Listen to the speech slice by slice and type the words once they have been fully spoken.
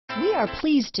We are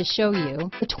pleased to show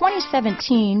you the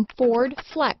 2017 Ford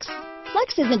Flex.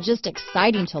 Flex isn't just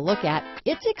exciting to look at,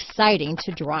 it's exciting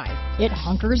to drive. It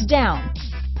hunkers down,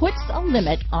 puts a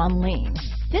limit on lean.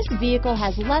 This vehicle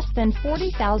has less than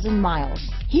 40,000 miles.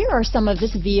 Here are some of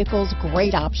this vehicle's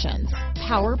great options: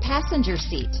 power passenger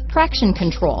seat, traction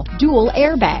control, dual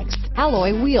airbags,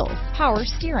 alloy wheels, power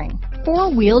steering,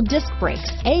 four-wheel disc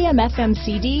brakes, AM/FM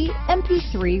CD,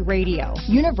 MP3 radio,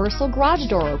 universal garage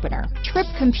door opener, trip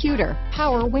computer,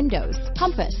 power windows,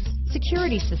 compass,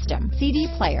 security system, CD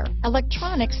player,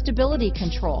 electronic stability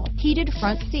control, heated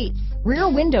front seats, rear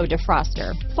window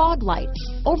defroster, fog lights,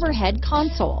 overhead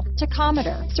console,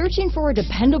 tachometer. Searching for a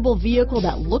dependable vehicle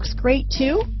that looks great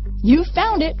too? You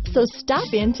found it, so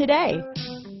stop in today.